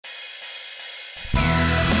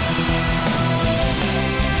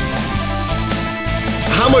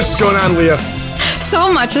much is going on, Leah?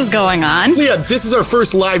 So much is going on. Leah, this is our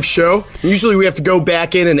first live show. Usually we have to go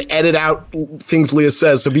back in and edit out things Leah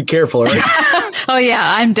says, so be careful, all right? Oh,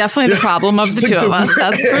 yeah, I'm definitely the problem of the two of us,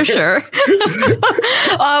 that's for sure.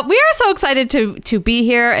 We are so excited to be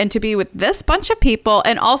here and to be with this bunch of people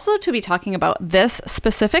and also to be talking about this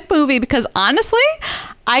specific movie because honestly,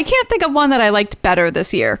 I can't think of one that I liked better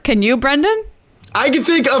this year. Can you, Brendan? I can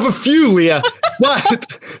think of a few, Leah,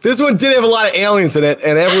 but this one did have a lot of aliens in it,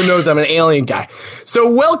 and everyone knows I'm an alien guy.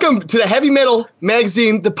 So welcome to the Heavy Metal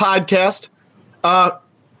Magazine, the podcast,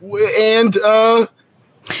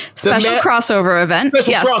 Special crossover event.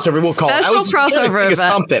 Special crossover, we'll call it. Special crossover event.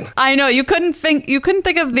 Something. I know you couldn't think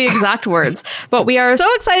of the exact words, but we are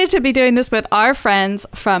so excited to be doing this with our friends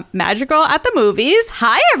from Madrigal at the Movies.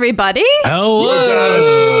 Hi, everybody. Hello.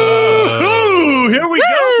 Here we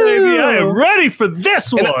go, baby. I am ready for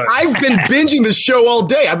this one. And I've been binging this show all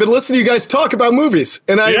day. I've been listening to you guys talk about movies,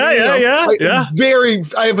 and I have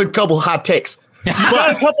a couple hot takes.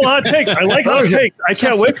 Got a couple hot takes. I like hot takes. I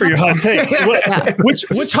can't wait for your hot takes.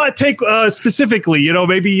 Which hot take specifically? You know,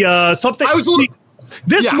 maybe something.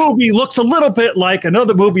 This movie looks a little bit like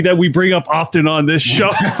another movie that we bring up often on this show.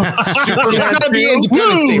 It's got to be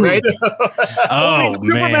Independence Day, right?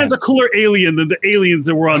 Superman's a cooler alien than the aliens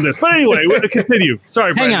that were on this. But anyway, we're going to continue.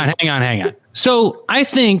 Sorry, Brandon. Hang on. So I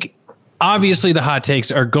think obviously the hot takes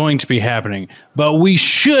are going to be happening, but we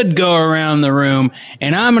should go around the room,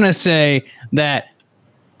 and I'm going to say that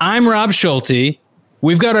I'm Rob Schulte.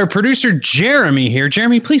 We've got our producer, Jeremy, here.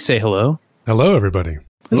 Jeremy, please say hello. Hello, everybody.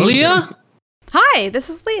 Leah? Hi, this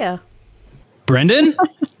is Leah. Brendan?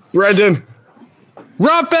 Brendan.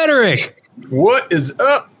 Rob Federick. What is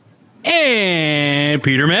up? And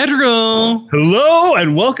Peter Madrigal. Hello,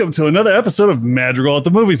 and welcome to another episode of Madrigal at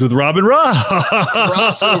the Movies with Rob and Rob.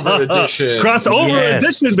 Crossover edition. Crossover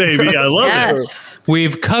edition, baby. I love it.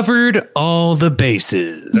 We've covered all the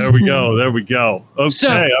bases. There we go.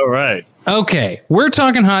 Okay, all right. Okay, we're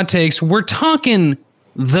talking hot takes. We're talking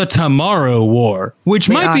The Tomorrow War, which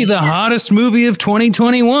might be the hottest movie of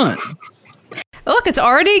 2021. Look, it's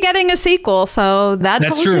already getting a sequel, so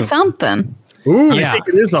that's true. Something. Ooh, I think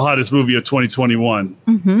it is the hottest movie of 2021.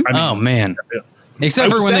 Mm-hmm. I mean, oh, man.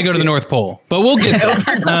 Except for when they go to the North Pole. But we'll get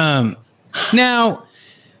there. Now,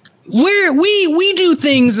 we do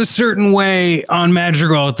things a certain way on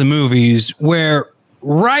Madrigal at the Movies where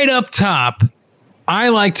right up top, I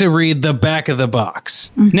like to read the back of the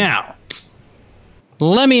box. Mm-hmm. Now,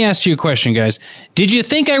 let me ask you a question, guys. Did you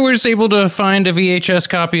think I was able to find a VHS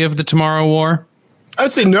copy of The Tomorrow War? I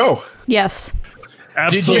would say no. Yes.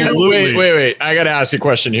 Absolutely. Wait. I got to ask you a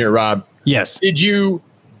question here, Rob. Yes. Did you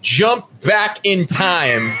jump back in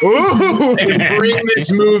time and bring this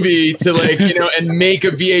movie to and make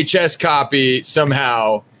a VHS copy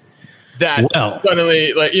somehow? That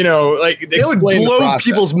suddenly, it would blow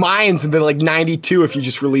people's minds in 92 if you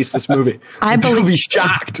just released this movie. People would be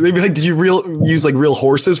shocked. They'd be like, "Did you use real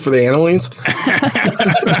horses for the aliens?" Can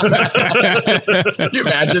you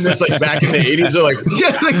imagine this back in the 80s? They're like,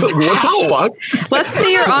 what the fuck? Let's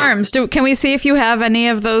see your arms. Can we see if you have any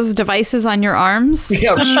of those devices on your arms?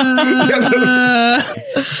 Yeah.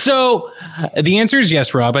 So the answer is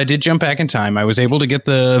yes, Rob. I did jump back in time. I was able to get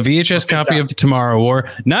the VHS copy of The Tomorrow War.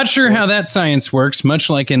 Not sure how that science works, much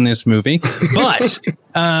like in this movie, but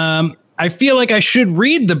I feel like I should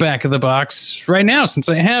read the back of the box right now since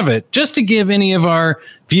I have it, just to give any of our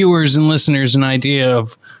viewers and listeners an idea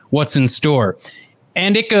of what's in store.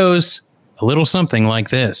 And it goes a little something like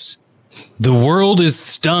this. The world is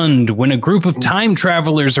stunned when a group of time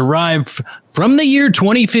travelers arrive from the year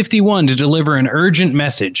 2051 to deliver an urgent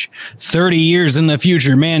message. 30 years in the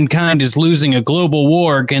future, mankind is losing a global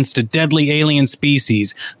war against a deadly alien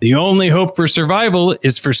species. The only hope for survival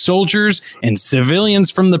is for soldiers and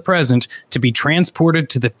civilians from the present to be transported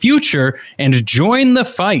to the future and join the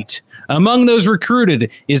fight. Among those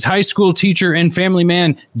recruited is high school teacher and family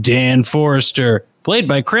man Dan Forrester, played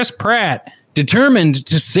by Chris Pratt. Determined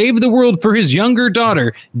to save the world for his younger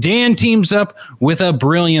daughter, Dan teams up with a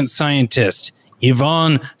brilliant scientist,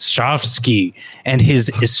 Ivan Stravsky, and his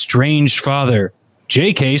estranged father,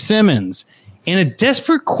 J.K. Simmons, in a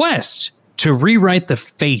desperate quest to rewrite the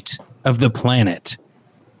fate of the planet.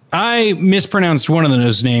 I mispronounced one of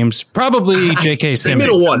those names, probably J.K. Simmons. The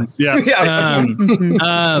middle one.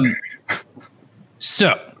 Yeah.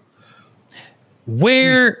 So,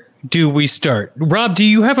 where do we start? Rob, do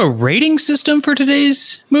you have a rating system for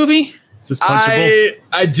today's movie? Is this punchable?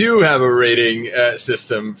 I do have a rating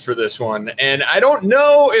system for this one, and I don't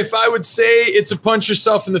know if I would say it's a punch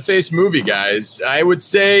yourself in the face movie, guys. I would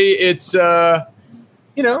say it's,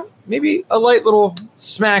 maybe a light little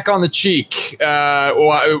smack on the cheek. And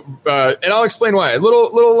I'll explain why. A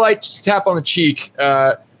little light tap on the cheek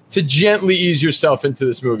to gently ease yourself into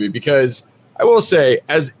this movie, because I will say,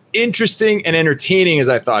 as interesting and entertaining as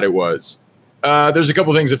I thought it was, there's a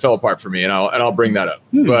couple things that fell apart for me, and I'll bring that up.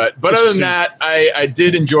 But other than that, I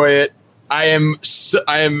did enjoy it. I am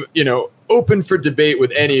open for debate with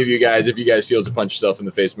any of you guys if you guys feel it's a punch yourself in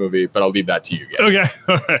the face movie, but I'll leave that to you guys. Okay.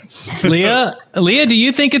 All right. Leah, do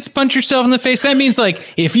you think it's punch yourself in the face? That means,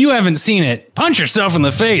 like, if you haven't seen it, punch yourself in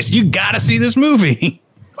the face. You got to see this movie.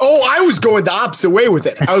 Oh, I was going the opposite way with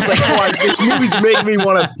it. I was like, this movie's making me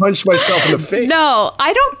want to punch myself in the face. No,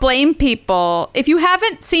 I don't blame people. If you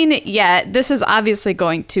haven't seen it yet, this is obviously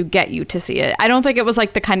going to get you to see it. I don't think it was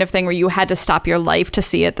like the kind of thing where you had to stop your life to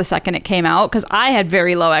see it the second it came out, because I had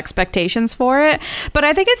very low expectations for it. But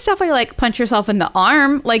I think it's definitely like punch yourself in the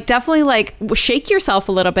arm. Like, definitely like shake yourself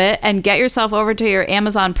a little bit and get yourself over to your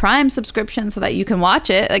Amazon Prime subscription so that you can watch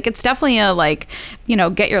it. Like, it's definitely a, like,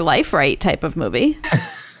 get your life right type of movie.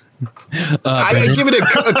 I give it a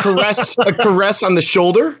caress on the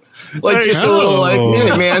shoulder, like just a little, like,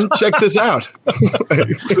 hey man, check this out.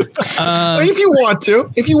 If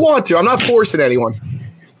you want to, I'm not forcing anyone.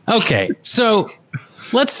 Okay, so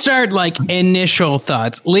let's start like initial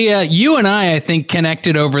thoughts. Leah, you and I think,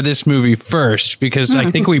 connected over this movie first, because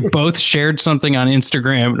I think we both shared something on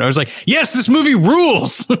Instagram, and I was like, yes, this movie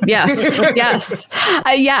rules. Yes.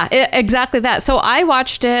 Exactly that. So I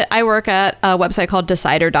watched it. I work at a website called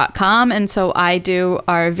Decider.com. And so I do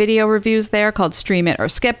our video reviews there called Stream It or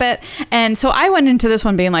Skip It. And so I went into this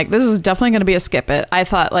one being like, this is definitely going to be a skip it. I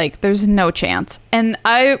thought, like, there's no chance. And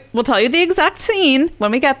I will tell you the exact scene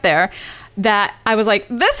when we get there, that I was like,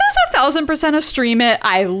 this is 1,000% a Stream It.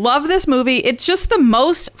 I love this movie. It's just the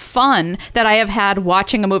most fun that I have had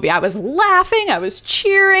watching a movie. I was laughing. I was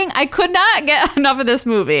cheering. I could not get enough of this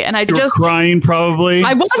movie. And You were crying, probably.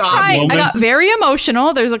 I was crying. Moments. I got very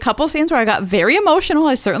emotional. There's a couple scenes where I got very emotional.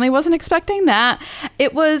 I certainly wasn't expecting that.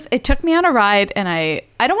 It took me on a ride, and I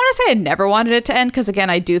don't want to say I never wanted it to end, because again,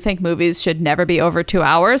 I do think movies should never be over 2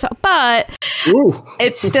 hours, but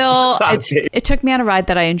it took me on a ride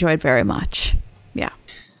that I enjoyed very much.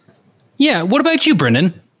 Yeah. What about you,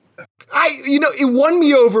 Brendan? It won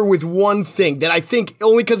me over with one thing that I think,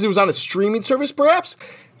 only because it was on a streaming service, perhaps.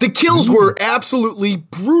 The kills were absolutely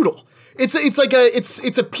brutal. It's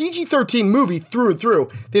a PG-13 movie through and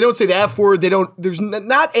through. They don't say the F word. There's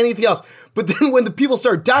not anything else. But then when the people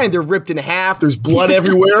start dying, they're ripped in half. There's blood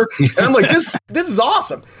everywhere. And I'm like, this is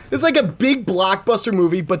awesome. It's like a big blockbuster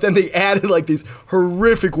movie, but then they added like these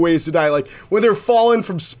horrific ways to die. Like when they're falling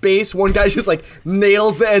from space, one guy just like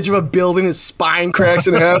nails the edge of a building, his spine cracks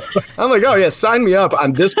in half. I'm like, oh yeah, sign me up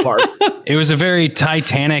on this part. It was a very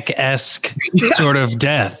Titanic-esque sort of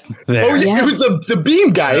death there. Oh yeah, it was the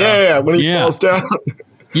beam guy. Yeah, when he falls down.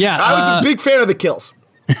 Yeah. I was a big fan of the kills.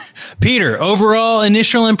 Peter, overall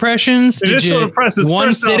initial impressions? Initial impressions.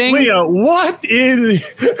 One sitting? Leah, what is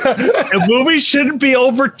a movie shouldn't be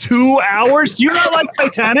over 2 hours? Do you not like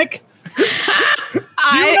Titanic? Do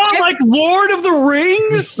you not like Lord of the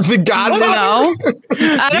Rings? The Godfather? No.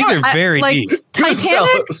 These are very deep.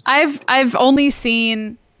 Titanic, I've only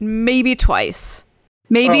seen maybe twice.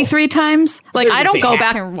 Maybe 3 times. Like, I don't go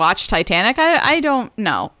back and watch Titanic. I don't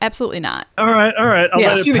know. Absolutely not. All right.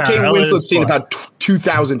 I've seen the Kate Winslet scene about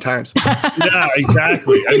 2,000 times. Yeah,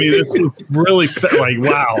 exactly. I mean, it's really like,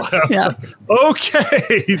 wow. Yeah.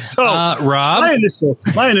 Okay. So, Rob?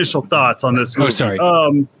 My initial thoughts on this movie.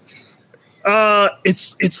 Oh, sorry.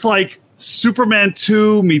 It's like Superman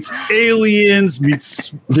 2 meets Aliens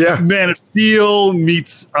meets Man of Steel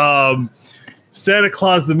meets Santa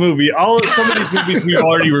Claus the movie. Some of these movies we've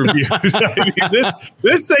already reviewed. I mean,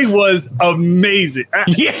 this thing was amazing.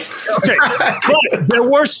 Yes. Okay. But there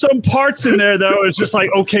were some parts in there that was just like,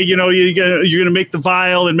 okay, you're gonna make the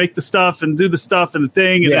vial and make the stuff and do the stuff and the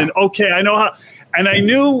thing, and then I know how. And I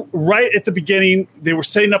knew right at the beginning they were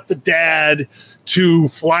setting up the dad to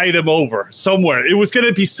fly them over somewhere. It was going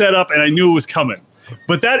to be set up, and I knew it was coming.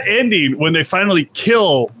 But that ending when they finally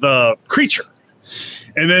kill the creature.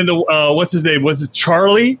 And then what's his name? Was it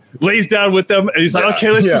Charlie? Lays down with them, and he's like,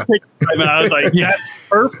 "Okay, let's just take time." And I was like, "Yes,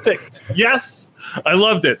 perfect. Yes, I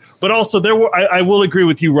loved it." But also, there were. I will agree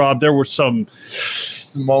with you, Rob. There were some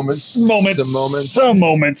moments. Well,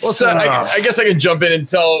 so I guess I can jump in and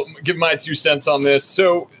give my 2 cents on this.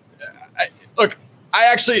 So, I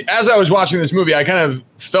actually, as I was watching this movie, I kind of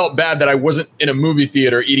felt bad that I wasn't in a movie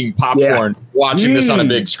theater eating popcorn, watching this on a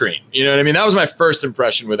big screen. You know what I mean? That was my first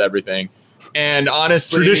impression with everything. And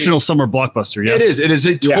honestly, traditional summer blockbuster. Yes, it is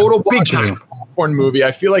a total blockbuster popcorn movie.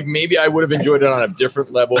 I feel like maybe I would have enjoyed it on a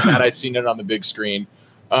different level had I seen it on the big screen.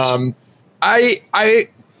 I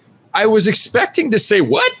was expecting to say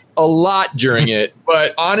what a lot during it,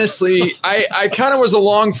 but honestly, I kind of was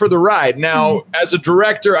along for the ride. Now, as a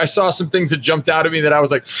director, I saw some things that jumped out at me that I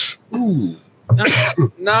was like, ooh,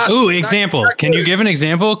 example. Can you give an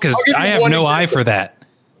example? Because I have no eye for that.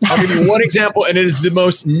 I'll give you one example, and it is the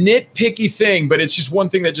most nitpicky thing, but it's just one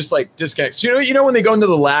thing that just like disconnects. So, you know when they go into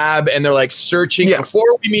the lab and they're like searching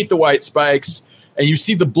before we meet the white spikes, and you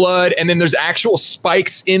see the blood, and then there's actual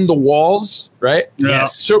spikes in the walls, right?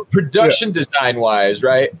 Yes. So production design wise,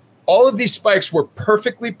 right? All of these spikes were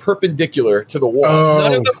perfectly perpendicular to the wall.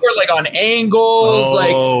 None of them were like on angles.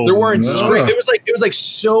 Like there weren't straight. It was like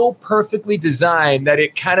so perfectly designed that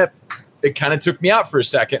it kind of took me out for a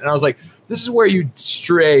second, and I was like, this is where you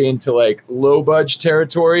stray into like low budget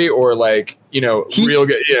territory or like, real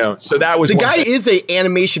good, so that was the guy is a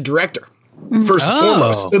animation director first and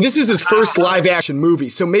foremost. So this is his first live action movie.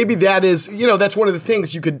 So maybe that is, that's one of the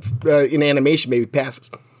things you could in animation maybe passes.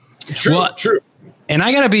 True. And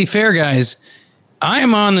I got to be fair, guys. I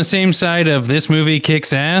am on the same side of this movie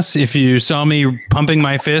kicks ass. If you saw me pumping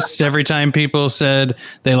my fists every time people said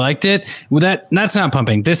they liked it, well, that's not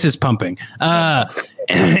pumping. This is pumping.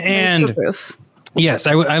 And yes,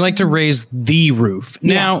 I like to raise the roof.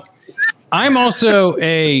 Now, I'm also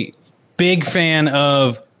a big fan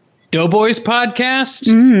of Doughboys podcast,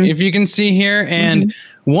 if you can see here. And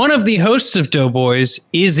one of the hosts of Doughboys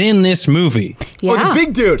is in this movie. Yeah. Oh, the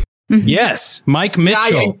big dude. Yes, Mike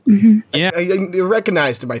Mitchell. I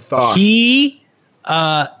recognized him, I thought. He,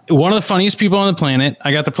 one of the funniest people on the planet.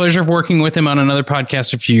 I got the pleasure of working with him on another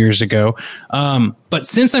podcast a few years ago. But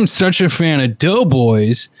since I'm such a fan of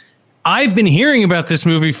Doughboys, I've been hearing about this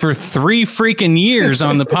movie for 3 freaking years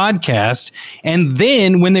on the podcast. And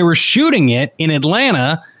then when they were shooting it in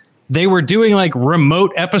Atlanta, they were doing like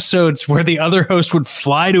remote episodes where the other host would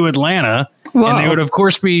fly to Atlanta. Whoa. And they would, of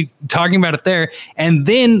course, be talking about it there. And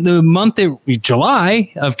then the month of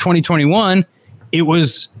July of 2021, it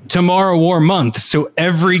was Tomorrow War Month. So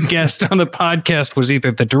every guest on the podcast was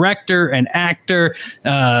either the director, an actor,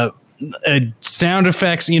 sound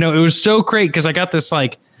effects. It was so great because I got this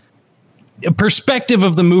like perspective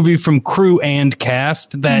of the movie from crew and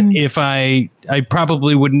cast that if I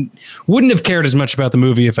probably wouldn't have cared as much about the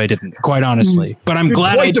movie if I didn't, quite honestly. But I'm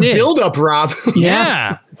glad I did. The build up, Rob.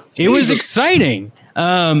 Yeah. It was exciting.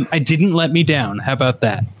 I didn't let me down. How about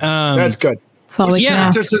that? That's good. That's all we can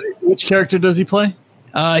ask. Which character does he play?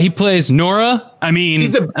 He plays Nora. I mean,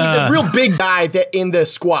 he's the real big guy in the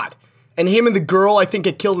squad, and him and the girl I think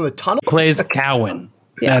get killed in the tunnel. Plays Cowan.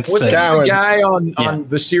 Yeah. Was it the guy on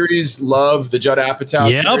the series Love, the Judd Apatow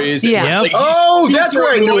series? Yeah. Like, that's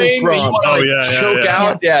where I knew him from. Choke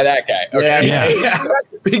out. Yeah, that guy. Okay. Yeah.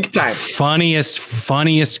 Big time.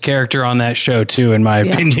 Funniest character on that show too, in my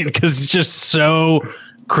opinion, because it's just so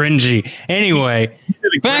cringy. Anyway,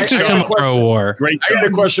 back to Tomorrow War. Great job. I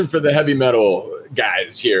got a question for the heavy metal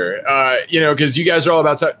guys here. Because you guys are all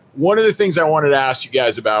about. One of the things I wanted to ask you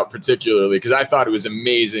guys about, particularly because I thought it was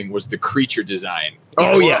amazing, was the creature design.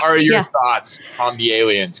 What are your thoughts on the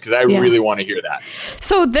aliens? Because I really want to hear that.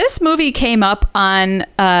 So this movie came up on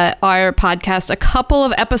our podcast a couple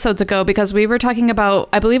of episodes ago because we were talking about,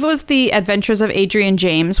 I believe it was The Adventures of Adrian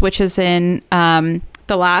James, which is in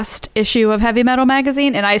the last issue of Heavy Metal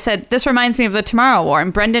Magazine. And I said, this reminds me of the Tomorrow War.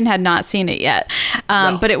 And Brendan had not seen it yet.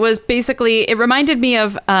 But it was basically, it reminded me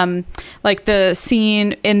of like the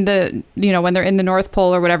scene in the, when they're in the North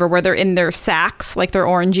Pole or whatever, where they're in their sacks, like their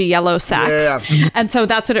orangey yellow sacks. Yeah. And so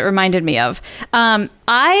that's what it reminded me of. Normally,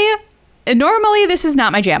 this is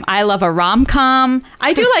not my jam. I love a rom-com.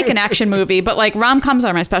 I do like an action movie, but like rom-coms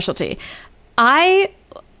are my specialty. I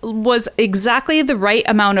was exactly the right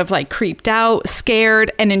amount of like creeped out,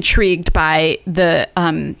 scared, and intrigued by the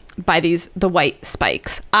white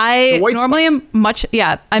spikes. I'm normally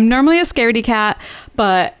a scaredy cat,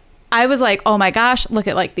 but I was like, oh my gosh, look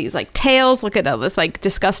at like these like tails, look at all this like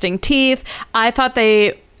disgusting teeth. I thought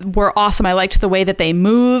they were awesome. I liked the way that they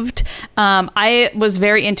moved. I was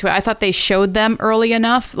very into it. I thought they showed them early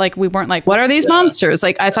enough. Like we weren't like, what are these monsters?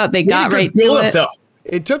 Like I thought they got right to it. Though.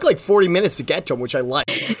 It took like 40 minutes to get to them, which I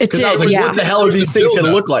liked. Because I was like, what the hell are these things going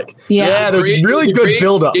to look like? Yeah, there's really good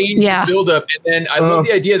build-up. Build-up. And then I love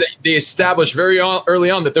the idea that they established very early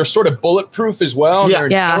on that they're sort of bulletproof as well. And they're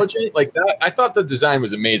intelligent. Like that. I thought the design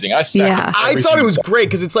was amazing. I thought it was great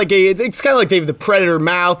because it's like it's kind of like they have the predator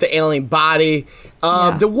mouth, the alien body.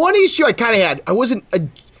 The one issue I kind of had,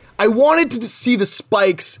 I wanted to see the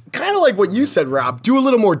spikes, kind of like what you said, Rob, do a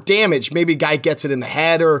little more damage. Maybe a guy gets it in the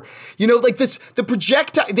head or, like this, the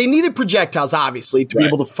projectile, they needed projectiles, obviously, to be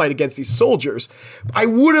able to fight against these soldiers. I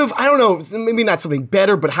would have, I don't know, maybe not something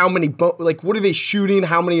better, but how many, what are they shooting?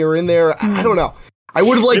 How many are in there? I don't know. I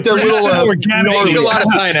would have liked their little organic. A lot of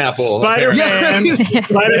pineapple.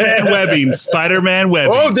 Spider-Man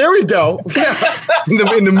webbing. Oh, there we go. Yeah,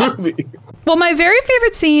 in the movie. Well, my very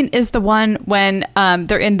favorite scene is the one when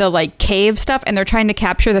they're in the cave stuff and they're trying to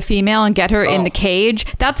capture the female and get her in the cage.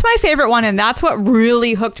 That's my favorite one, and that's what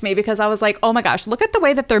really hooked me because I was like, oh my gosh, look at the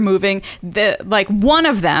way that they're moving. One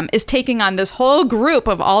of them is taking on this whole group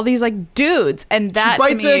of all these dudes, and that she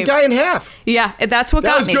bites a guy in half. Yeah, that's what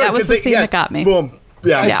got me. That was the scene that got me. Boom.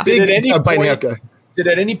 Yeah. Big bite in half guy. Did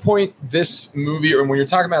at any point this movie, or when you're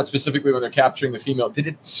talking about specifically when they're capturing the female, did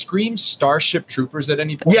it scream Starship Troopers at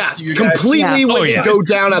any point? Yeah, to you completely. When they go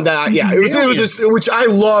down on that, yeah, it was which I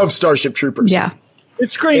love Starship Troopers. Yeah, it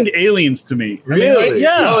screamed Aliens to me. Really?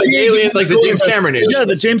 Alien, like the James Cameron is. Yeah,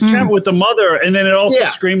 the James Cameron with the mother, and then it also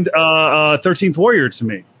screamed 13th Warrior to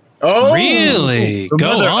me. Oh, really? Go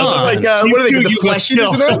on. What are they? The flesh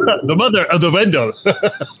eaters? The mother of the window.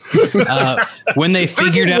 When they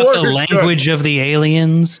figured out the language of the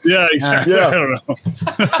aliens. Yeah, exactly. I don't know.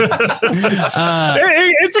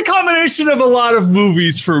 It's a combination of a lot of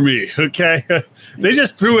movies for me. Okay, they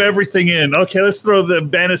just threw everything in. Okay, let's throw the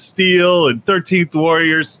Man of Steel and 13th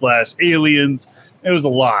Warrior / Aliens. It was a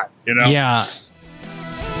lot, Yeah.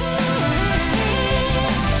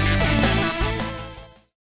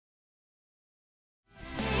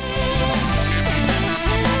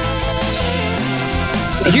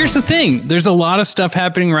 Here's the thing. There's a lot of stuff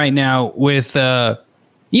happening right now with,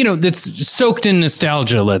 that's soaked in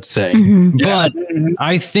nostalgia, let's say. Mm-hmm. But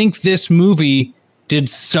I think this movie did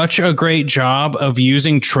such a great job of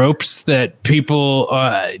using tropes that people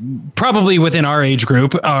probably within our age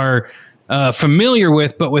group are familiar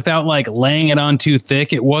with, but without laying it on too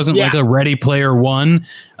thick. It wasn't like a Ready Player One.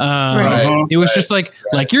 It was just like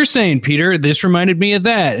you're saying, Peter, this reminded me of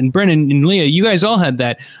that. And Brennan and Leah, you guys all had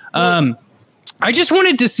that. I just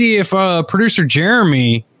wanted to see if producer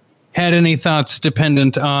Jeremy had any thoughts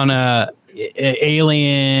dependent on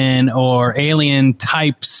alien or alien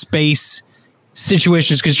type space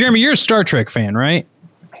situations. Because Jeremy, you're a Star Trek fan, right?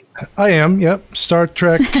 I am. Yep. Star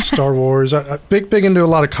Trek, Star Wars. Big into a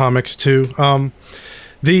lot of comics too.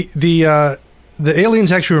 The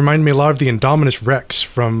aliens actually remind me a lot of the Indominus Rex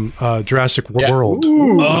from Jurassic World.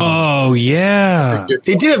 Ooh. Oh yeah,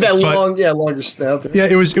 they did have that longer snout. Yeah,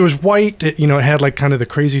 it was white. It had kind of the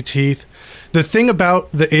crazy teeth. The thing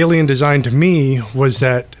about the alien design to me was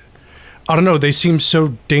that I don't know. They seemed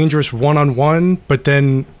so dangerous one-on-one, but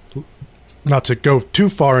then. Not to go too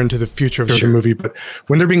far into the future of the movie, but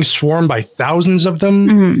when they're being swarmed by thousands of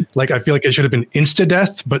them, I feel like it should have been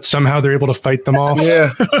insta-death, but somehow they're able to fight them off.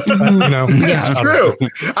 Yeah. That's true.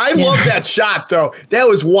 I love that shot, though. That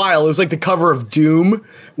was wild. It was like the cover of Doom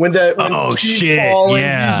when she's falling,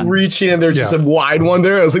 he's reaching, and there's just a wide one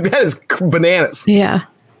there. I was like, that is bananas. Yeah.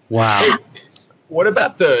 Wow. What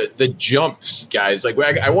about the jumps, guys?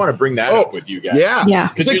 I want to bring that up with you guys. Yeah.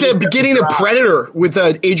 It's like the beginning of Predator with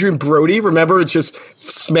Adrian Brody. Remember, it's just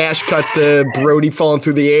smash cuts to Brody falling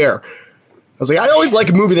through the air. I was like, I always like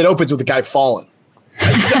a movie that opens with a guy falling.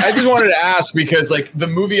 I just wanted to ask because the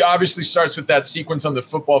movie obviously starts with that sequence on the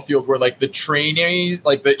football field where the trainees,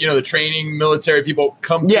 the training military people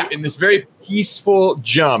come in this very peaceful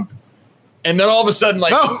jump. And then all of a sudden,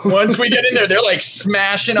 once we get in there, they're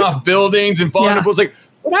smashing off buildings and falling into pools.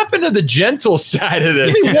 What happened to the gentle side of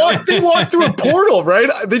this? They walked through a portal, right?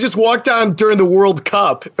 They just walked down during the World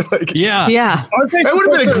Cup. Yeah. That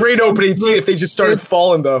would have been a great opening scene if they just started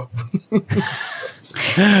falling, though.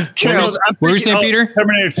 True. What were you saying, Peter?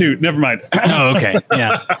 Terminator 2. Never mind. Oh, okay.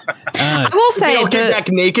 Yeah. I will say, they get back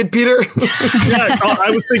naked, Peter. I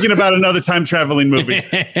was thinking about another time traveling movie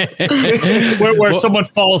where someone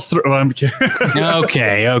falls through. Oh, I'm kidding.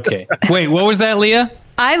 Okay. Wait, what was that, Leah?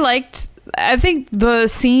 I think the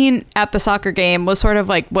scene at the soccer game was sort of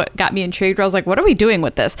what got me intrigued. Where I was like, what are we doing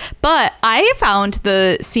with this? But I found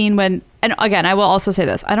the scene when, and again, I will also say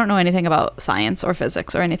this, I don't know anything about science or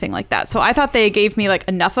physics or anything like that. So I thought they gave me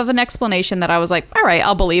enough of an explanation that I was like, all right,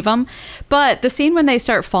 I'll believe them. But the scene when they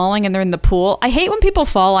start falling and they're in the pool, I hate when people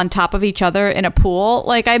fall on top of each other in a pool.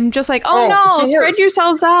 I'm just like, oh no, spread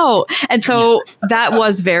yourselves out. And so that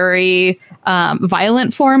was very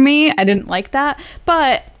violent for me. I didn't like that.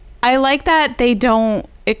 But I like that they don't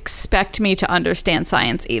expect me to understand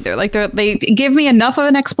science either. They give me enough of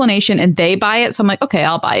an explanation and they buy it. So I'm like, okay,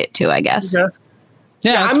 I'll buy it too, I guess. Okay.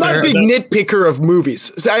 Yeah, I'm not a big nitpicker of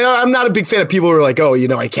movies. So I'm not a big fan of people who are like, oh, you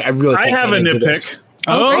know, I really can't. I have a nitpick.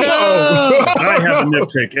 Oh, no. I have a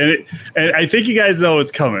nitpick, and I think you guys know what's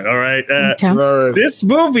coming. All right, this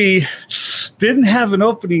movie didn't have an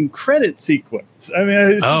opening credit sequence. I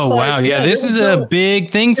mean, it's wow, yeah, this is a big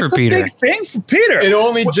thing for Peter. Big thing for Peter. It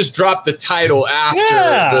only just dropped the title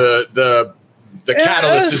after the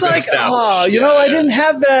catalyst has been established. I didn't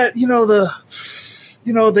have that.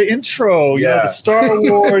 The intro, the Star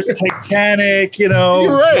Wars, Titanic,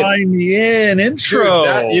 Find Me In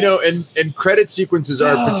intro. Dude, and credit sequences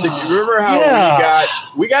are particular. Remember how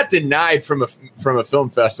we got denied from a film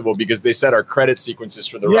festival because they said our credit sequences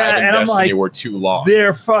for The Ride and Destiny were too long.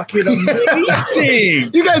 They're fucking amazing.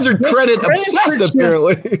 You guys are credit obsessed,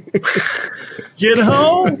 apparently.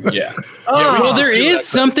 Yeah. Well, there is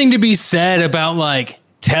something to be said about like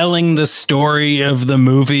telling the story of the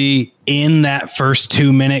movie in that first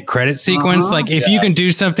 2-minute credit sequence. Like if you can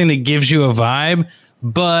do something that gives you a vibe,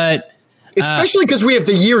 but especially because we have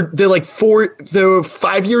the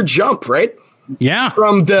 5-year jump, right? Yeah.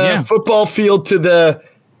 From the football field to the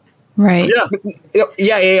right. Yeah.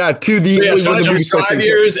 To the 5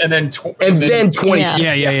 years and then 20.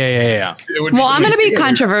 Yeah. Well, I'm going to be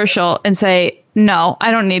controversial and say, no,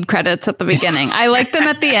 I don't need credits at the beginning. I like them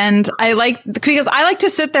at the end. Because I like to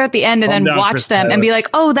sit there at the end and then watch them and be like,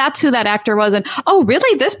 oh, that's who that actor was. And oh,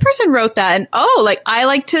 really? This person wrote that. And I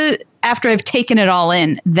like to, after I've taken it all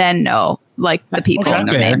in, then know like the people and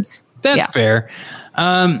their names. That's fair.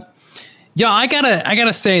 I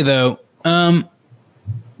gotta say though, I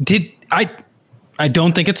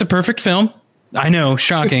don't think it's a perfect film. I know,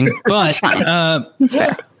 shocking, but it's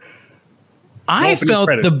fair. I felt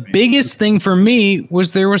the biggest thing for me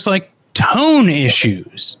was there was like tone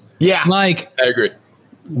issues. Yeah. Like, I agree.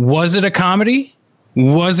 Was it a comedy?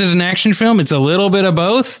 Was it an action film? It's a little bit of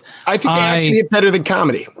both. I think the action hit better than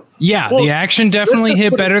comedy. Yeah, the action definitely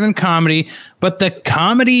hit better than comedy, but the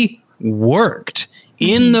comedy worked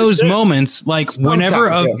in those moments. Like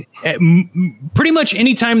pretty much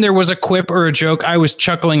anytime there was a quip or a joke, I was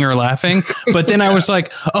chuckling or laughing. But then I was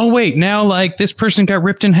like, oh wait, now like this person got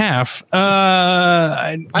ripped in half.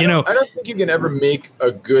 I don't think you can ever make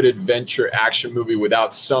a good adventure action movie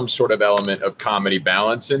without some sort of element of comedy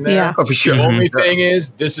balance in there. Yeah. Oh, for sure. The only thing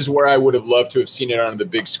is, this is where I would have loved to have seen it on the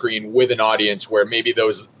big screen with an audience where maybe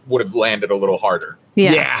those would have landed a little harder.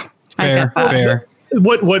 Yeah. Fair.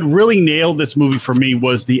 What really nailed this movie for me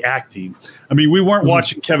was the acting. I mean, we weren't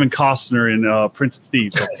watching Kevin Costner in Prince of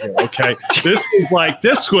Thieves. Okay, this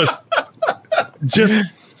was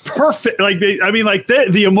just perfect.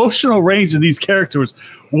 The emotional range of these characters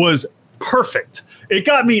was perfect. It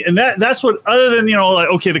got me, and that's what. Other than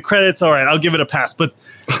the credits, all right, I'll give it a pass. But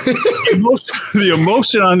the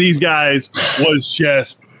emotion on these guys was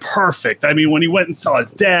just perfect. I mean, when he went and saw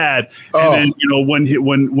his dad, and then when his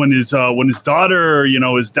daughter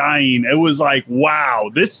is dying, it was like, wow,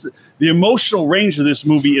 the emotional range of this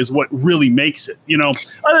movie is what really makes it.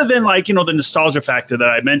 Other than the nostalgia factor that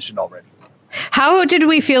I mentioned already. How did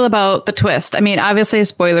we feel about the twist? I mean, obviously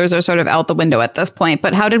spoilers are sort of out the window at this point,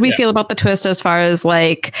 but how did we feel about the twist as far as who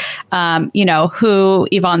Yvonne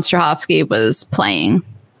Strahovski was playing?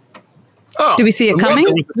 Oh, did we see it coming?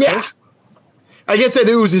 Yeah. I guess that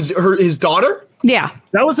it was his daughter. Yeah,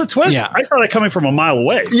 that was a twist. Yeah. I saw that coming from a mile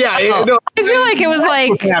away. Yeah, I feel like it was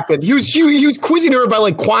like happened. He was quizzing her about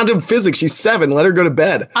like quantum physics. She's 7. Let her go to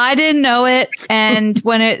bed. I didn't know it, and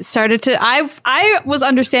when it started to, I was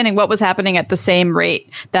understanding what was happening at the same rate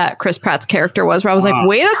that Chris Pratt's character was. Where I was like,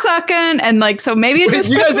 wait a second, and so maybe it just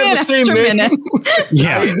you guys have the same name.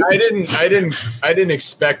 Yeah, I didn't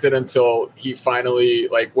expect it until he finally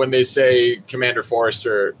when they say Commander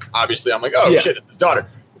Forrester. Obviously, I'm like, oh shit, it's his daughter.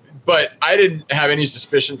 But I didn't have any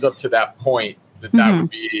suspicions up to that point that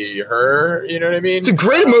would be her. You know what I mean? It's a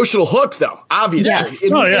great emotional hook, though. Obviously, yes.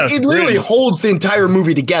 It literally holds the entire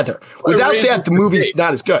movie together. Without that, the movie's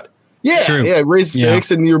not as good. Yeah, True. It raises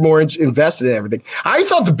stakes, and you're more invested in everything. I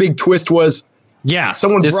thought the big twist was,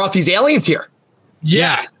 someone brought these aliens here.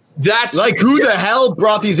 Yeah, that's who the hell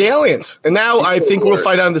brought these aliens? And now I think we'll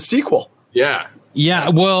find out in the sequel. Yeah.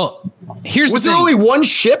 Well, was there only one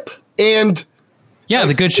ship and. Yeah,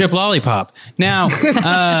 the good ship Lollipop. Now,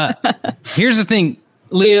 here's the thing,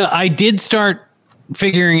 Leah. I did start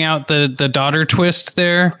figuring out the daughter twist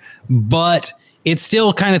there, but it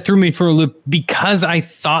still kind of threw me for a loop because I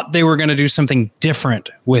thought they were going to do something different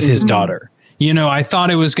with his daughter. I thought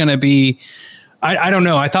it was going to be, I don't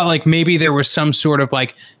know. I thought maybe there was some sort of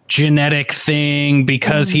genetic thing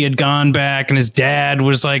because he had gone back and his dad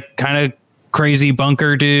was kind of crazy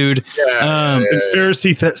bunker dude.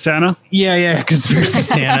 Conspiracy Santa. Yeah, conspiracy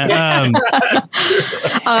Santa.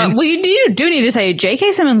 Well, you do need to say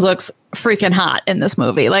J.K. Simmons looks freaking hot in this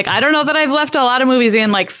movie. Like, I don't know that I've left a lot of movies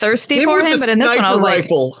being like thirsty for him, but in this one I was like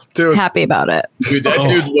happy about it. Dude, that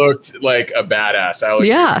dude looked like a badass.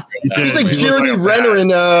 He's like Jeremy Renner in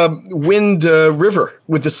Wind River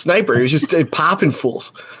with the sniper. He was just popping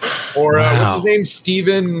fools. Or what's his name?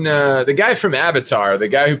 Steven, the guy from Avatar, the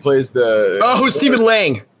guy who plays the Stephen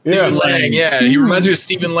Lang. Stephen Lang, he reminds me of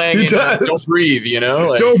Stephen Lang. He does. Don't Breathe,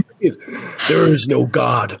 like, Don't Breathe. There is no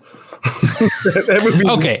God. That movie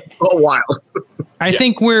okay. A while. I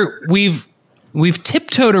think we've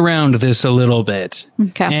tiptoed around this a little bit.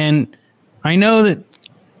 Okay. And I know that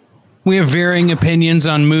we have varying opinions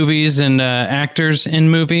on movies and actors in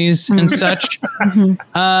movies and such.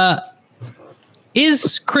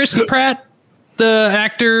 Is Chris Pratt the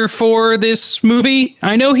actor for this movie?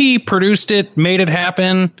 I know he produced it, made it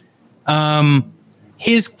happen.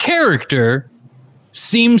 His character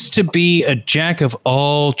seems to be a jack of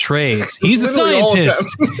all trades. He's a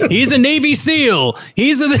scientist. He's a Navy SEAL.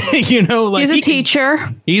 He's he's a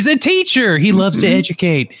teacher. He's a teacher. He loves to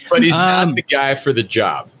educate. But he's not the guy for the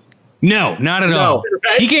job. No, not at all.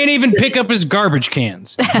 Right? He can't even pick up his garbage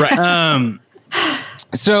cans. Right.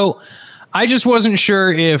 So I just wasn't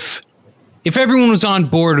sure if everyone was on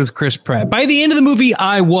board with Chris Pratt. By the end of the movie,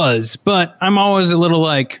 I was, but I'm always a little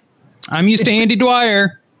like, I'm used to Andy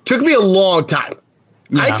Dwyer. Took me a long time.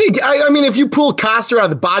 Yeah. I mean, if you pull Costner out of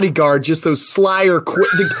The Bodyguard, just those slyer,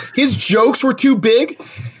 his jokes were too big.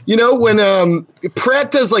 When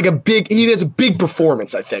Pratt does he does a big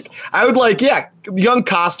performance, I think. I would young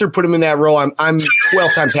Costner, put him in that role. I'm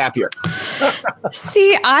 12 times happier.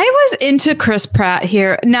 See, I was into Chris Pratt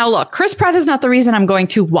here. Now, look, Chris Pratt is not the reason I'm going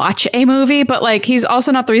to watch a movie, but he's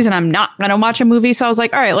also not the reason I'm not going to watch a movie. So I was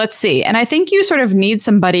like, all right, let's see. And I think you sort of need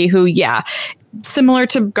somebody who, similar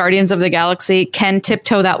to Guardians of the Galaxy, can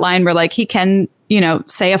tiptoe that line where he can,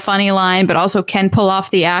 say a funny line, but also can pull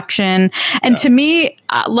off the action. And to me,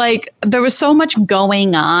 there was so much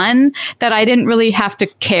going on that I didn't really have to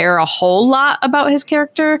care a whole lot about his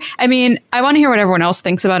character. I mean, I want to hear what everyone else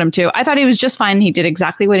thinks about him too. I thought he was just fine. He did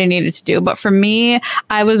exactly what he needed to do. But for me,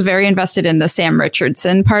 I was very invested in the Sam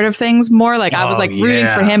Richardson part of things more. I was rooting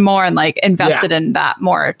for him more and invested in that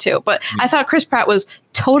more too. But I thought Chris Pratt was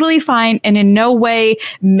totally fine and in no way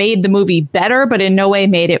made the movie better, but in no way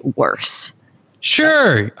made it worse.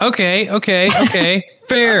 Sure. Okay.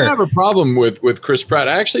 Fair. I don't have a problem with Chris Pratt.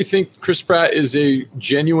 I actually think Chris Pratt is a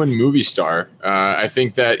genuine movie star. I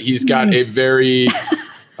think that he's got a very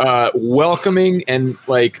welcoming and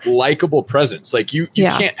likable presence. You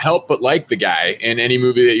can't help but like the guy in any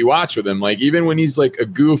movie that you watch with him. Even when he's a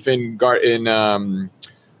goof in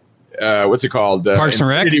what's it called? Parks and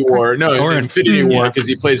Rec? Infinity War. No, Infinity War, because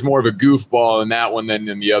he plays more of a goofball in that one than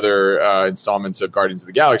in the other installments of Guardians of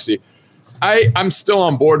the Galaxy. I'm still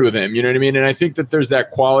on board with him, you know what I mean? And I think that there's that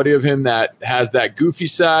quality of him that has that goofy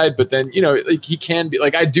side, but then, he can be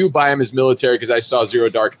I do buy him as military because I saw Zero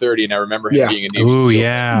Dark 30 and I remember him being a Navy SEAL.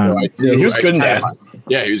 Yeah. So he was good in that.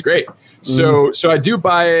 Yeah, he was great. So I do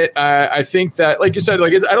buy it. I think that, like you said, I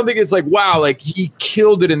don't think it's wow, he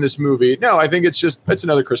killed it in this movie. No, I think it's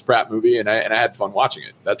another Chris Pratt movie, and I had fun watching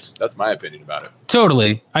it. That's my opinion about it.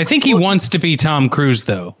 Totally. I think he wants to be Tom Cruise,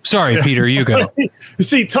 though. Sorry, Peter, you go.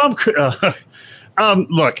 See, Tom Cruise.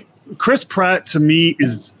 Look, Chris Pratt to me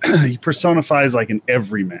he personifies an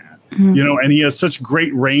everyman, and he has such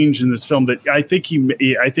great range in this film that I think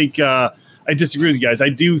I disagree with you guys. I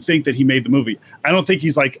do think that he made the movie. I don't think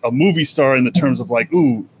he's a movie star in the terms of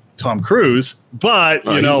Tom Cruise, but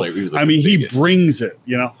he brings it,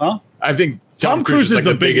 huh? I think Tom Cruise is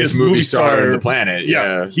the biggest movie star on the planet.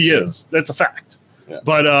 Yeah, he is. That's a fact. Yeah.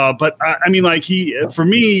 But I mean, for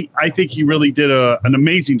me, I think he really did an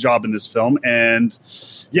amazing job in this film, and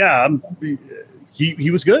he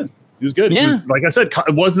was good. He was good. Yeah. He was, like I said,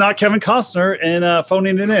 it was not Kevin Costner and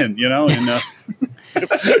phoning it in, and.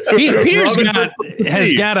 Peter's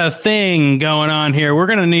has got a thing going on here we're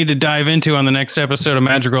going to need to dive into on the next episode of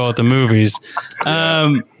Madrigal at the Movies.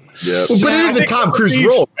 But it is a Tom Cruise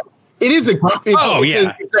role. It is it's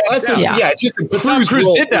just a Cruise Tom Cruise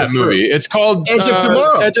role. Did that movie. It's called Edge of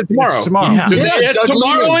Tomorrow. Edge of Tomorrow. Yeah. It's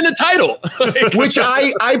Tomorrow in the title. Which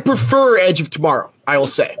I prefer Edge of Tomorrow, I will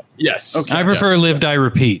say. Yes. Okay. I prefer Live, Die,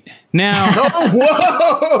 Repeat. Now,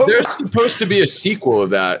 there's supposed to be a sequel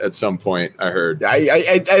of that at some point, I heard.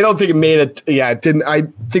 I don't think it made it. Yeah, it didn't. I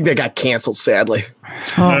think that got canceled, sadly.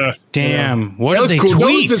 Oh, damn. What that was cool.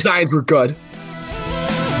 Those designs were good.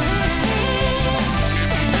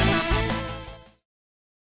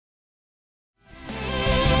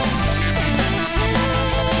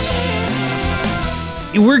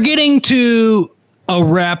 we're getting to a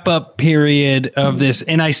wrap up period of this.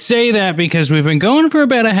 And I say that because we've been going for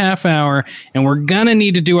about a half hour and we're going to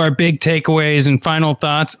need to do our big takeaways and final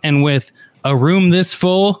thoughts. And with a room this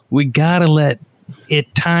full, we got to let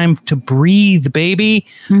it time to breathe, baby.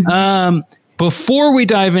 Mm-hmm. Before we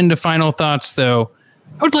dive into final thoughts, though,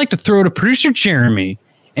 I would like to throw to producer Jeremy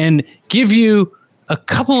and give you a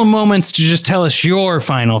couple of moments to just tell us your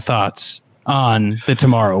final thoughts on the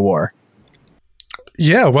Tomorrow War.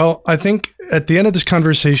 Yeah, well, I think at the end of this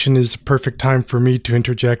conversation is the perfect time for me to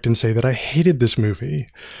interject and say that I hated this movie.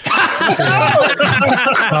 I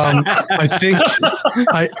think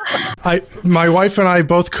my wife and I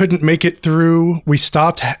both couldn't make it through. We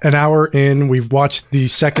stopped an hour in. We've watched the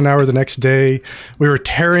second hour the next day. We were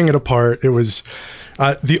tearing it apart. It was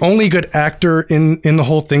the only good actor in the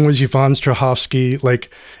whole thing was Yvonne Strahovski.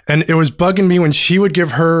 Like, and it was bugging me when she would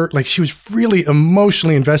give her, like, she was really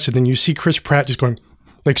emotionally invested, and you see Chris Pratt just going,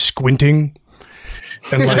 like, squinting.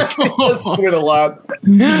 And like squint a lot.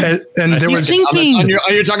 And there was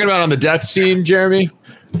you're talking about on the death scene, Jeremy?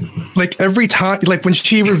 Like every time, like when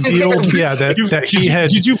she revealed, that he had.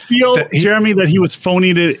 Did you feel, Jeremy, that he was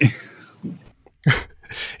phoning it?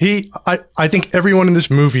 I think everyone in this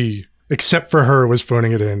movie, except for her, was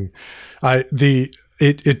phoning it in.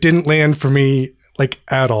 It didn't land for me like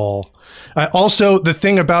at all. Also, the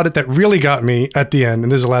thing about it that really got me at the end,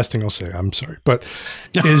 and this is the last thing I'll say, I'm sorry, but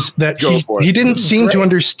is that he didn't seem to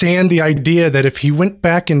understand the idea that if he went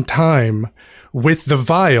back in time with the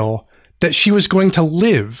vial, that she was going to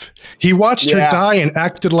live. He watched her die and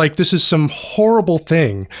acted like this is some horrible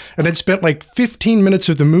thing, and then spent like 15 minutes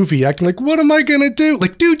of the movie acting like, what am I going to do?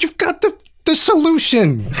 Like, dude, you've got the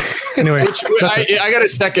solution. Anyway, I got to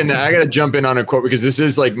second that. I got to jump in on a quote because this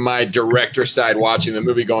is like my director side watching the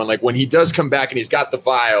movie going like when he does come back and he's got the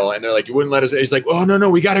vial and they're like, you wouldn't let us. He's like, oh, no,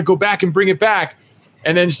 we got to go back and bring it back.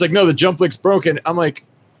 And then it's like, no, the jump link's broken. I'm like,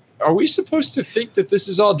 are we supposed to think that this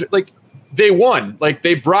is all like they won? Like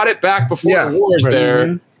they brought it back before the war's there.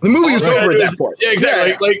 Mm-hmm. The movie was over at that point. Yeah,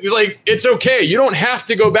 exactly. Like it's okay. You don't have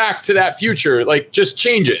to go back to that future. Like just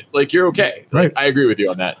change it. Like you're okay. Like, I agree with you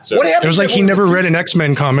on that. So it was like he never read an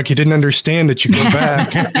X-Men comic. He didn't understand that you go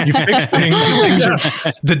back, you fix things, and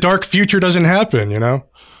the dark future doesn't happen. You know?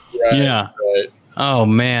 Right, yeah. Right. Oh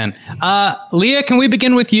man, Leah, can we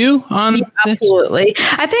begin with you on this? Absolutely.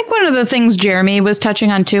 I think one of the things Jeremy was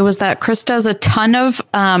touching on too was that Chris does a ton of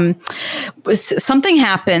something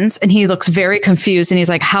happens and he looks very confused and he's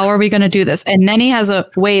like, how are we going to do this? And then he has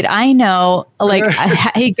I know, like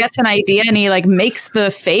he gets an idea and he like makes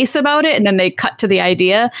the face about it and then they cut to the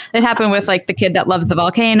idea. It happened with like the kid that loves the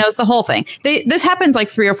volcanoes, the whole thing. This happens like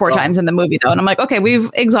 3 or 4 times in the movie though. And I'm like, okay,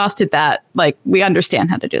 we've exhausted that. Like we understand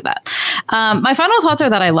how to do that. My final thoughts are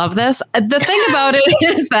that I love this. The thing about it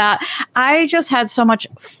is that I just had so much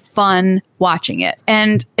fun watching it.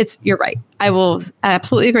 And you're right. I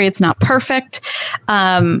absolutely agree. It's not perfect.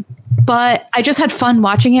 But I just had fun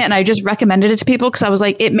watching it and I just recommended it to people because I was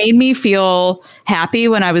like, it made me feel happy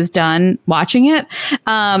when I was done watching it.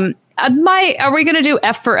 Are we going to do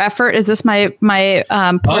F for effort? Is this my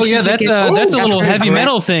oh yeah, that's a little heavy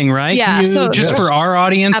metal thing, right? Yeah. For our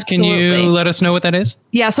audience, absolutely. Can you let us know what that is?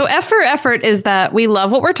 Yeah. So F for effort is that we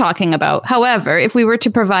love what we're talking about. However, if we were to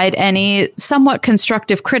provide any somewhat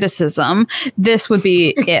constructive criticism, this would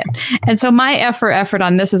be it. And so my F for effort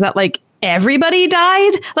on this is that like everybody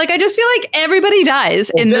died. Like I just feel like everybody dies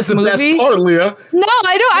in this movie. That's part, Leah. No,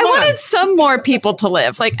 I don't. I wanted some more people to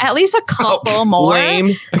live. Like at least a couple more.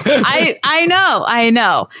 Lame. I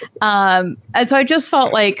know. And so I just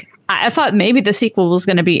felt like I thought maybe the sequel was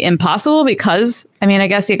going to be impossible because I mean I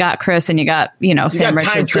guess you got Chris and you got Sam Richardson.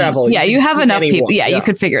 Time travel. Yeah, you have enough people. Yeah, you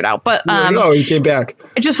could figure it out. But he came back.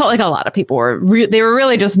 It just felt like a lot of people were they were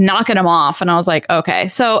really just knocking him off, and I was like, okay.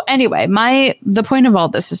 So anyway, the point of all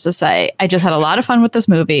this is to say I just had a lot of fun with this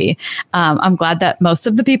movie. I'm glad that most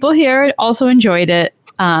of the people here also enjoyed it.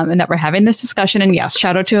 And that we're having this discussion. And yes,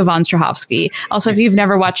 shout out to Yvonne Strahovski. Also, if you've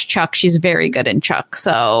never watched Chuck, she's very good in Chuck.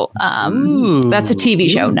 So that's a TV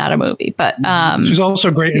show, not a movie. But she's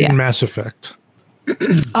also great in Mass Effect.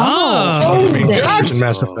 Mass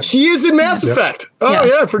Effect. She is in Mass Effect. Oh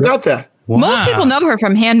yeah, I forgot that. Wow. Most people know her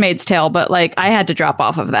from Handmaid's Tale, but like I had to drop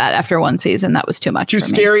off of that after one season. That was too much. Too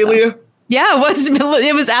scary, Leah? Yeah,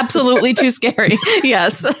 it was absolutely too scary.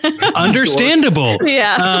 Yes. Understandable.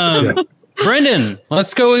 Yeah. Brendan,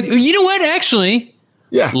 let's go with, you know what, actually,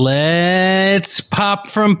 let's pop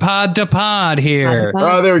from pod to pod here.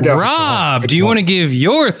 Oh, there we go. Rob, do you want to give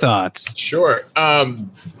your thoughts? Sure.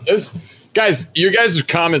 Guys, your guys'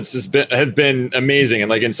 comments have been amazing and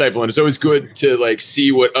like insightful, and it's always good to like see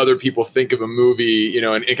what other people think of a movie, you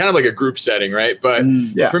know, and kind of like a group setting, right? But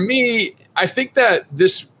for me, I think that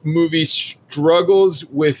this movie struggles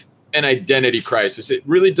with an identity crisis. It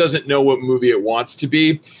really doesn't know what movie it wants to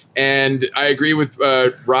be, and I agree with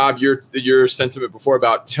Rob, your sentiment before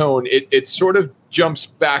about tone. It sort of jumps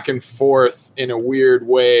back and forth in a weird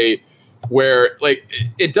way, where like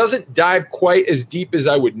it doesn't dive quite as deep as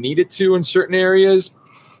I would need it to in certain areas,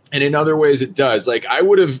 and in other ways it does. Like I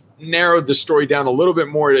would have narrowed the story down a little bit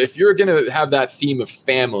more if you're going to have that theme of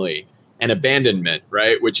family and abandonment,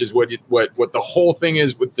 right? Which is what the whole thing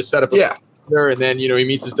is with the setup of father, and then, you know, he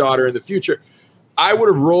meets his daughter in the future. I would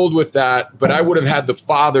have rolled with that, but I would have had the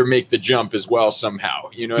father make the jump as well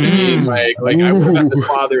somehow. You know what I mean? Like I would have had the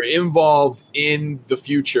father involved in the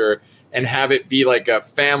future and have it be like a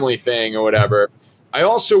family thing or whatever. I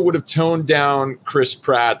also would have toned down Chris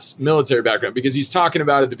Pratt's military background, because he's talking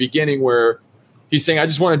about at the beginning where he's saying, I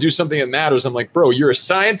just want to do something that matters. I'm like, bro, you're a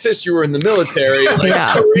scientist. You were in the military.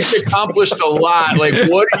 Like, you've accomplished a lot. Like,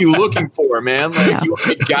 what are you looking for, man? Like, you want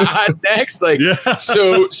to be God next? Like,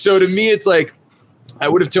 so to me, it's like, I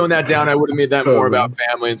would have toned that down. I would have made that more about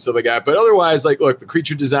family and stuff like that. But otherwise, like, look, the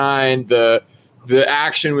creature design, the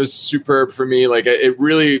action was superb for me. Like, it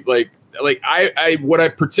really, I what I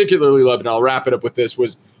particularly loved, and I'll wrap it up with this,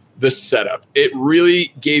 was the setup. It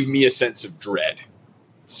really gave me a sense of dread.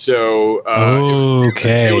 So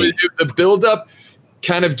the buildup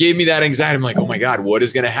kind of gave me that anxiety. I'm like, oh my God, what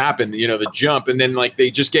is going to happen? You know, the jump, and then like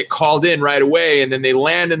they just get called in right away, and then they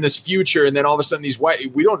land in this future, and then all of a sudden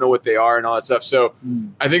we don't know what they are and all that stuff. So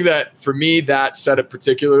I think that for me, that setup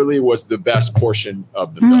particularly was the best portion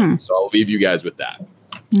of the film. So I'll leave you guys with that.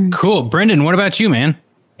 Cool. Brendan, what about you, man?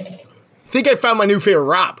 I think I found my new favorite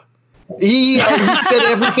Rob. He said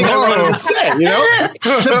everything I wanted to say, you know?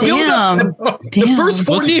 The first 45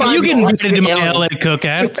 We'll see if you get invited to my LA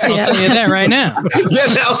cookouts. I'll tell you that right now.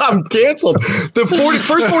 Now I'm canceled. The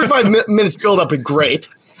first 45 minutes build up are great.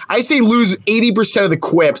 I say lose 80% of the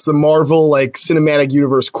quips, the Marvel like cinematic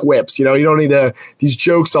universe quips. You know, you don't need these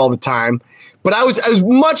jokes all the time. But I was a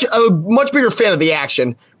much bigger fan of the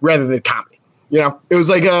action rather than comedy. You know, it was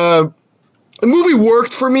like the movie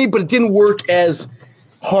worked for me, but it didn't work as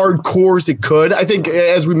hardcore as it could. I think,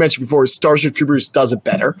 as we mentioned before, Starship Troopers does it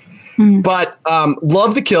better. But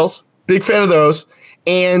love the kills, big fan of those,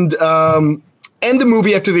 and end the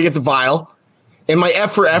movie after they get the vial. And my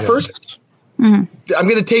F for effort, I'm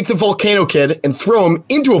going to take the volcano kid and throw him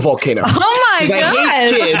into a volcano. Oh my God! I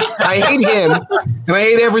hate kids. I hate him, and I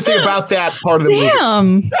hate everything about that part of the movie.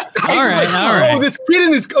 All right. Oh, this kid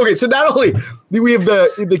in his so not only do we have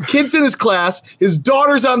the kids in his class, his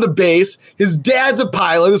daughter's on the base, his dad's a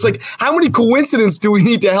pilot. It's like, how many coincidences do we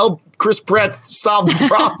need to help Chris Pratt solve the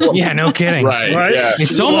problem? Yeah, no kidding. Right. Yeah.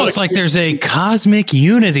 It's almost like there's a cosmic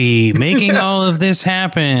unity making all of this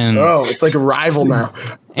happen. Oh, it's like a rival now.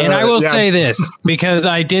 And I will say this, because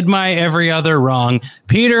I did my every other wrong.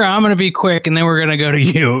 Peter, I'm going to be quick, and then we're going to go to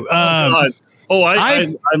you. I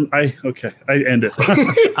end it.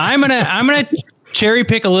 I'm gonna cherry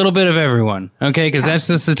pick a little bit of everyone, okay? Because that's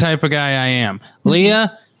just the type of guy I am.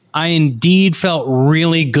 Leah, I indeed felt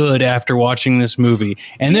really good after watching this movie,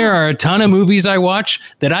 and there are a ton of movies I watch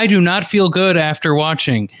that I do not feel good after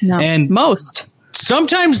watching. No, and most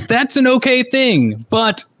sometimes that's an okay thing,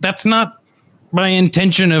 but that's not my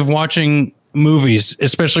intention of watching movies,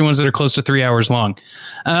 especially ones that are close to 3 hours long.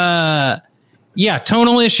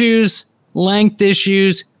 Tonal issues, length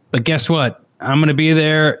issues, but guess what? I'm going to be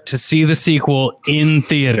there to see the sequel in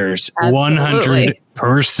theaters. Absolutely.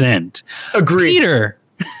 100%. Agreed. Peter.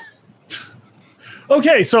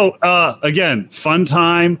 Okay, so again, fun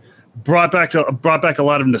time. Brought back a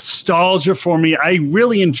lot of nostalgia for me. I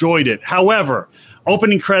really enjoyed it. However,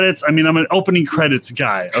 opening credits. I mean, I'm an opening credits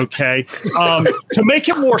guy. Okay, to make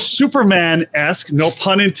it more Superman-esque, no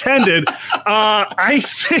pun intended. I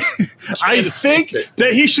think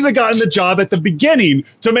that he should have gotten the job at the beginning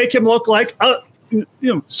to make him look like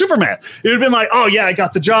Superman. It would have been like, oh yeah, I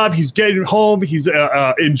got the job. He's getting home. He's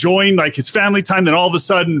enjoying like his family time. Then all of a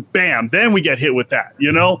sudden, bam! Then we get hit with that.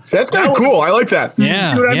 You know, that's kind of cool. I like that. Yeah,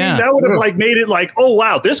 you know what I mean? That would have like made it like, oh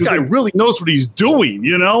wow, this guy really knows what he's doing.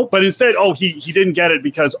 You know, but instead, he didn't get it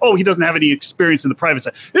because he doesn't have any experience in the private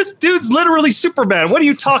side. This dude's literally Superman. What are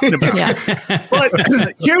you talking about? But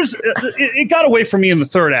it got away from me in the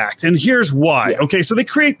third act, and here's why. Okay, so they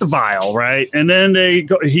create the vial, right, and then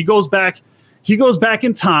he goes back. He goes back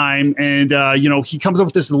in time, and he comes up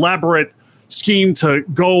with this elaborate scheme to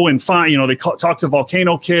go and find. They talk to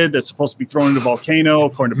Volcano Kid that's supposed to be thrown into volcano,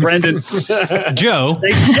 according to Brendan. Joe,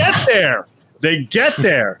 they get there. They get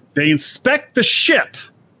there. They inspect the ship.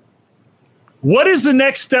 What is the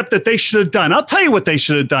next step that they should have done? I'll tell you what they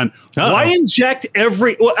should have done. Why inject how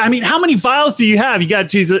many vials do you have? You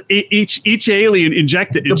got each alien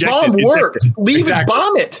injected. The bomb worked. Leave it,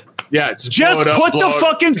 bomb it. Yeah, just put the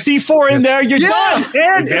fucking C4 in there. You're done.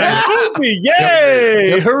 And movie.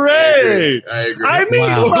 Yay! Hooray! I agree. I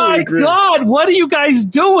mean, my God, what are you guys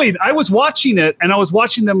doing? I was watching it, and I was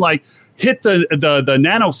watching them like hit the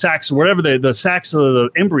nano sacs or whatever the sacs of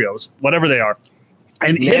the embryos, whatever they are.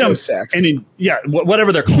 And hit them, and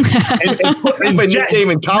whatever they're called. Came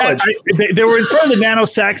in college. They were in front of the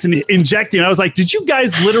nanosacs and injecting. I was like, "Did you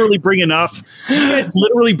guys literally bring enough? Did you guys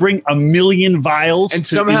literally bring 1 million vials?" And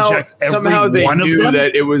somehow they knew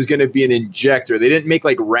that it was going to be an injector. They didn't make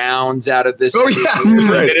like rounds out of this. Oh yeah,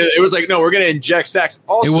 right. It was like, no, we're going to inject sacs.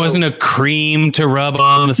 Also, it wasn't a cream to rub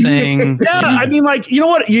on the thing. Yeah, I mean, like, you know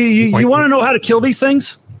what? You want to know how to kill these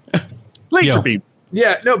things? Laser beam.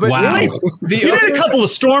 Yeah, no, but you need a couple of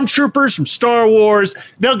stormtroopers from Star Wars.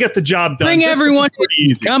 They'll get the job done. Bring everyone.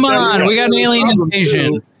 Easy. Come on, we got an alien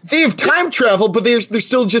invasion. They have time travel, but they're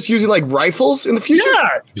still just using like rifles in the future.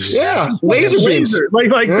 Yeah, laser beams.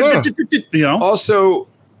 You know. Also,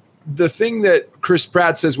 the thing that Chris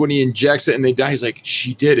Pratt says when he injects it and they die, he's like,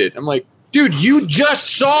 "She did it." I'm like, dude, you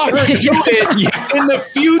just saw her do it in the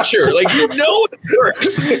future. Like, you know it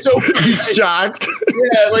works. So he's shocked.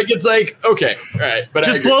 Yeah, like, it's like, okay, all right. But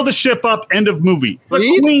just blow the ship up, end of movie. The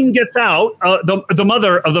queen gets out, the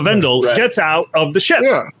mother of the Vendel gets out of the ship.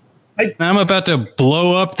 Yeah. I'm about to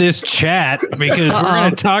blow up this chat because we're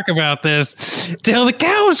going to talk about this till the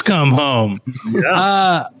cows come home.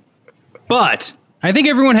 Yeah. But I think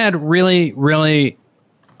everyone had really, really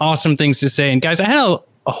awesome things to say. And guys, I had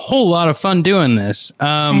a whole lot of fun doing this.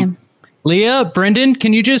 Leah, Brendan,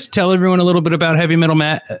 can you just tell everyone a little bit about Heavy Metal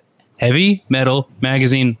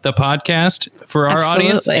Magazine, the podcast, for our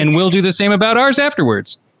audience, and we'll do the same about ours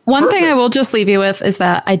afterwards. One thing I will just leave you with is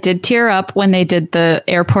that I did tear up when they did the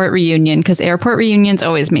airport reunion, because airport reunions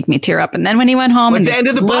always make me tear up. And then when he went home and the end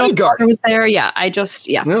of The Bodyguard was there,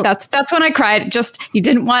 that's when I cried. Just, you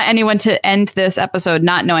didn't want anyone to end this episode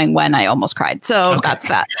not knowing when I almost cried. So that's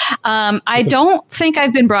that. I don't think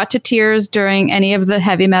I've been brought to tears during any of the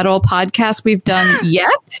heavy metal podcasts we've done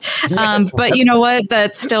yet. But you know what?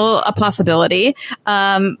 That's still a possibility.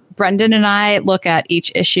 Brendan and I look at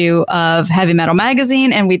each issue of Heavy Metal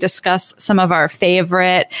Magazine and we discuss some of our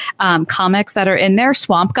favorite comics that are in there.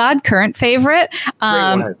 Swamp God, current favorite.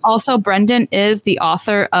 Also, Brendan is the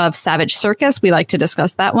author of Savage Circus. We like to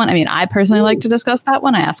discuss that one. I mean, I personally like to discuss that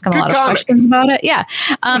one. I ask him a lot of questions about it. Yeah.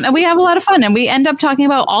 And we have a lot of fun and we end up talking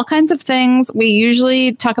about all kinds of things. We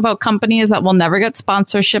usually talk about companies that we'll never get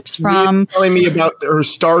sponsorships from. Telling me about her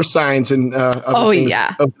star signs and other things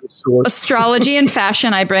of the sort. Astrology and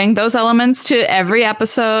fashion. I bring those elements to every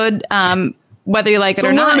episode, whether you like it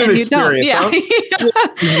or not, and you don't. Yeah,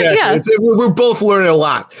 exactly. We're both learning a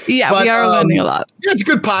lot. Yeah, but, we are learning a lot. Yeah, it's a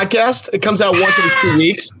good podcast. It comes out once every 2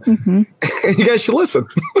 weeks. You guys should listen.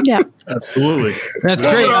 Yeah, absolutely. That's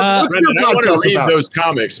great. I want to read those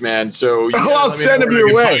comics, man. So I'll send them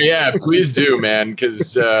your way. Yeah, please do, man,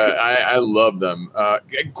 because I love them.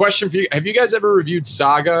 Question for you: have you guys ever reviewed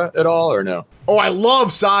Saga at all, or no? Oh, I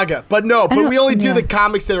love Saga, but we only do the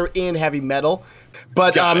comics that are in heavy metal.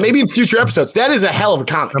 But maybe in future episodes. That is a hell of a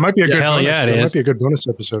comic. That might be a good bonus. Yeah, that might be a good bonus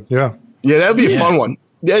episode. Yeah. Yeah, that would be a fun one.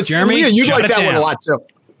 Yeah, Jeremy, Leah, you'd like that one a lot too.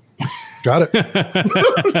 Got it. Madness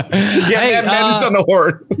on the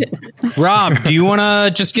horn. Rob, do you want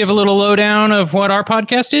to just give a little lowdown of what our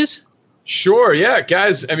podcast is? Sure, yeah,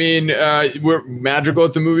 guys. I mean, we're Madrigal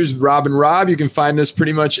at the Movies with Rob and Rob. You can find us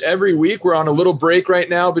pretty much every week. We're on a little break right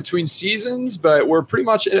now between seasons, but we're pretty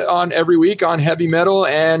much on every week on heavy metal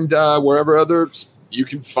and wherever other you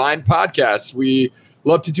can find podcasts. We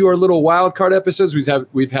love to do our little wild card episodes.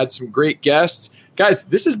 We've had some great guests. Guys,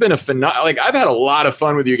 this has been a phenomenal. Like, I've had a lot of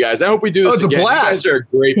fun with you guys. I hope we do this again. A blast. You guys are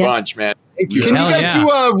a great bunch, man. Thank you. Can you guys do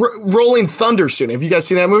Rolling Thunder soon? Have you guys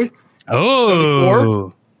seen that movie?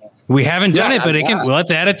 Oh, we haven't done it, but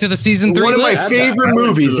let's add it to the season 3. One of my favorite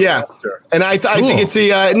movies, and I think it's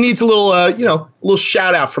it needs a little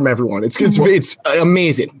shout out from everyone. It's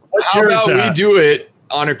amazing. How about we do it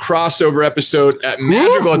on a crossover episode at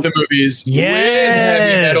Madrigal at the Movies with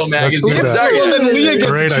Heavy Metal Magazine? Well, then Leah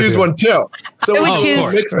gets to choose one too. So I would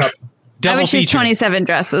choose mix up. I would choose 27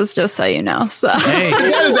 dresses, just so you know. So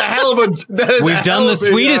that is a hell of a. We've done the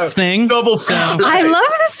sweetest thing. Double. I love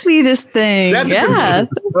the sweetest thing. That's that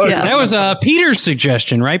was Peter's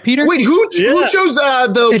suggestion, right, Peter? Wait, who chose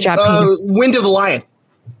the Wind of the Lion?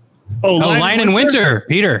 Lion in Winter,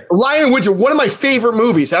 Peter. Lion in Winter, one of my favorite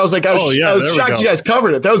movies. I was shocked you guys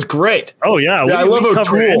covered it. That was great. Oh yeah, I love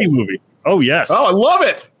O'Toole. Any movie. Oh yes. Oh, I love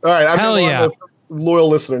it. All right, I'm a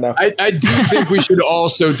loyal listester now. I do think we should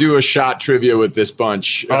also do a shot trivia with this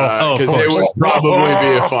bunch because it would probably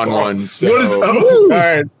be a fun one. So. What is? All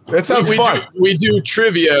right, that sounds fun. We do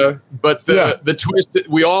trivia, but the twist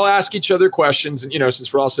we all ask each other questions, and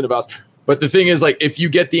since we're all cinnabons. But the thing is, like, if you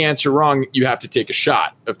get the answer wrong, you have to take a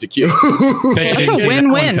shot of tequila. That's a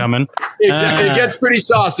win-win. It gets pretty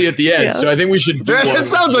saucy at the end, so I think we should do It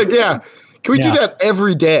sounds like, Can we do that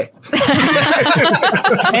every day?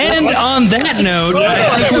 And on that note,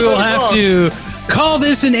 I think we will have to call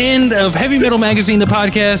this an end of Heavy Metal Magazine, the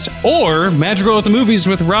podcast, or Madrigal at the Movies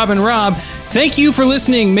with Rob and Rob. Thank you for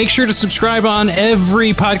listening. Make sure to subscribe on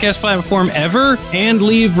every podcast platform ever and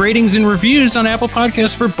leave ratings and reviews on Apple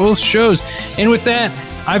Podcasts for both shows. And with that,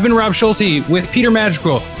 I've been Rob Schulte with Peter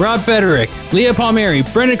Madrigal, Rob Federick, Leah Palmieri,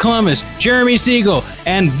 Brendan Columbus, Jeremy Siegel,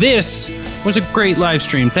 and this was a great live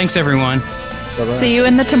stream. Thanks, everyone. Bye-bye. See you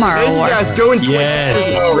in the Tomorrow War. You guys go and twist.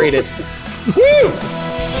 This is rated. Woo!